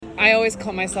I always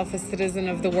call myself a citizen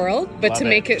of the world, but to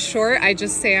make it short, I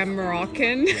just say I'm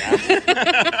Moroccan. Yeah.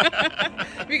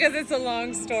 Because it's a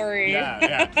long story.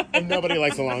 Yeah. And nobody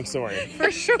likes a long story. For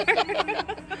sure.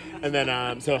 And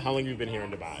then, so how long have you been here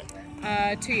in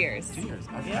Dubai? 2 years. 2 years.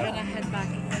 Okay. I'm gonna head back.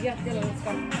 Yeah, let's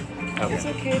go. Okay. It's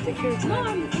okay, take your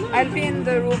time. I'll be in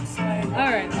the room, so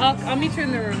All right, I'll meet you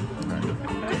in the room.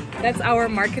 That's our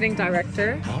marketing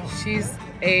director. Oh. She's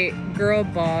a girl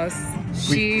boss.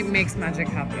 She makes magic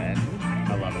happen.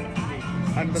 I love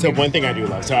it. So one thing I do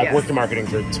love, so I've worked in marketing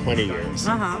for 20 years.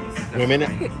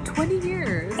 Women... 20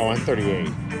 years? Oh, I'm 38.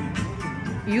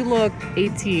 You look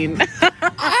 18.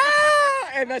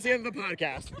 And that's the end of the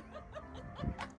podcast.